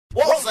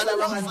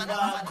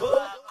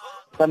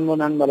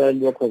Sanibonani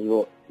nabalaleli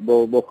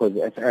bokhozi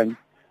FM.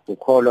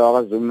 Ukholwa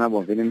akazumi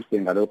nabovini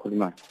imsinga lo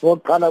khuluma.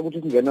 Oqala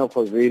ukuthi singene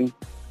ekhozini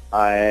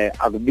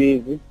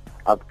akubizi,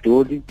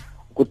 akuduli,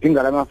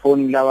 kudinga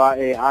lamafoni lawa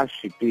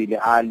ashipile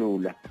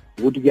alula.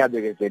 Ukuthi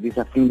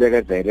kuyabekezelisa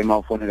sinibekezele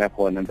emafonela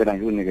khona impela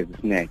nje unikeza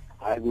isineke.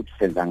 Hayi ukuthi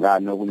senza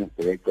ngani okunye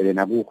sibhekelele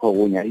nakukho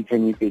kunye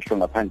ithemifisho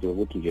ngaphandle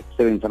kokuthi nje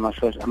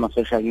usebenzisa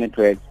ama-social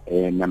network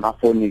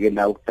namafoni ke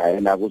la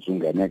ukudayela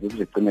kuzungeneke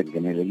kuzigcine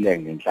kungenelele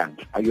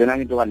ngenhlanhla. Akuyona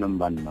into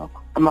kanombani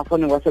nokho.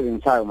 Amafoni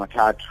ngiwasebenzisayo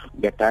mathathu.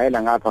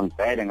 Ngiyadayela ngapha,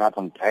 ngidayele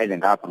ngapha, ngidayele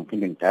ngapha,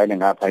 ngiphinde ngidayele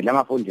ngapha. La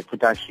mafoni nje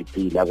futhi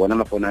ashipile akona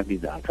amafoni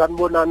abizayo.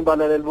 Sanibonani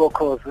balaleli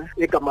bokhozi.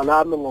 Igama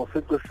lami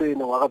ngoSicwisini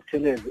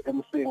ngwakabuthelezi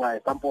eMsinga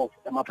eCampus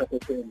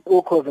emaphepheteni.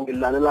 Ukhozi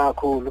ngilalela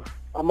kakhulu.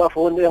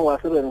 Amafoni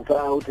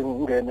engiwasebenzisayo ukuthi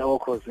ngingene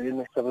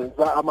okhozini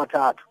sebenzisa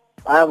amathathu.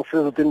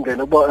 Ayangisiza ukuthi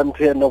ngingene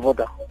kubo-MTN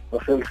noVodacom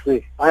noCell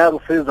C.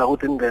 Ayangisiza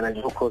ukuthi ngingene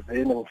nje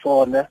okhozini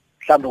ngifone.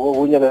 Mhlambe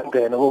kokunye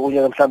ngene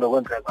kokunye mhlambe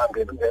kwenzeka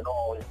ngene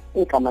omunye.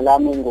 Igama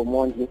lami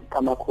ngumondli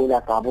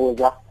kaMakhulu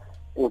Gabuza,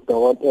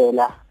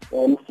 udokotela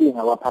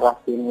eMsinga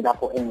kwaParasini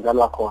lapho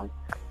engizalwa khona.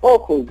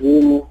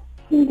 Okhozini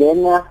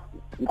singena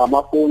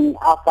ngamafoni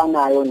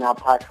afanayo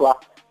naphathwa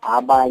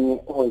abanye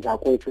oza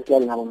kwethu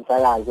siyale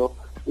nabomsakazo.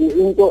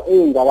 Into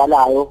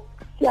eyenzakalayo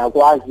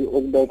siyakwazi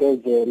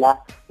ukubekezela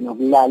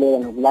nokulalela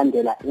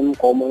nokulandela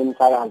imigomo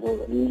yomsakazo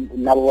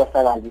labo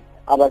basakazi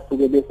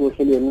abasuke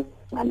besohlelweni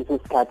ngaleso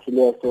sikhathi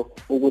leso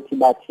ukuthi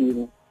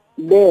bathini.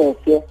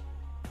 Bese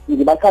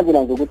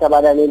ngibachazela nje ukuthi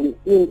abalaleli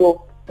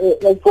into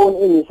iPhone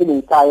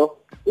engiyisebenzisayo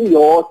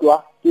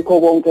iyodwa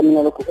ikho konke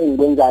mina lokho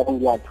engikwenzayo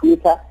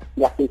ngiya-Twitter,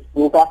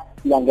 ngiya-Facebook,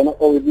 ngiyangena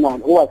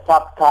ku-WhatsApp,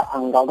 WhatsApp cha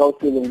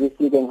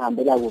angikawusebenzisi-ke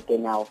ngihambela kude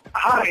nawo.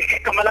 Hayi,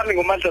 igama lami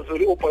nguMandla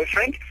Zulu,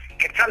 uboyfriend.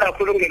 Ngikuthanda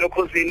kakhulu ukungena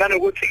okhozini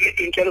nanokuthi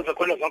inhlelo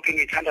zakhona zonke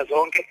ngiyithanda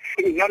zonke.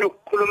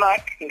 Nginokukhuluma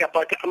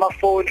ngaphatha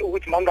amafoni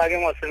ukuthi mangake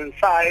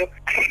ngiwasebenzisayo.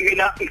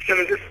 Mina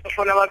ngisebenzisa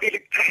amafoni amabili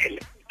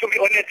kuphela. To be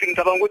honest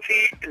ngicabanga ukuthi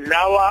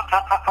lawa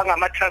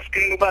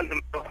angama-touchscreen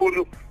ubanzima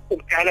kakhulu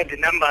ukudala the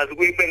numbers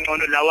kube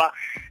ngcono lawa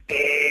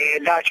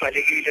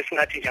lajwayelekile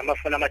singathi nje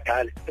amafoni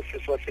amadala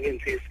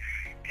esisiwasebenzisa.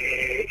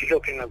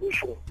 Ilokho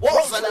engakusho.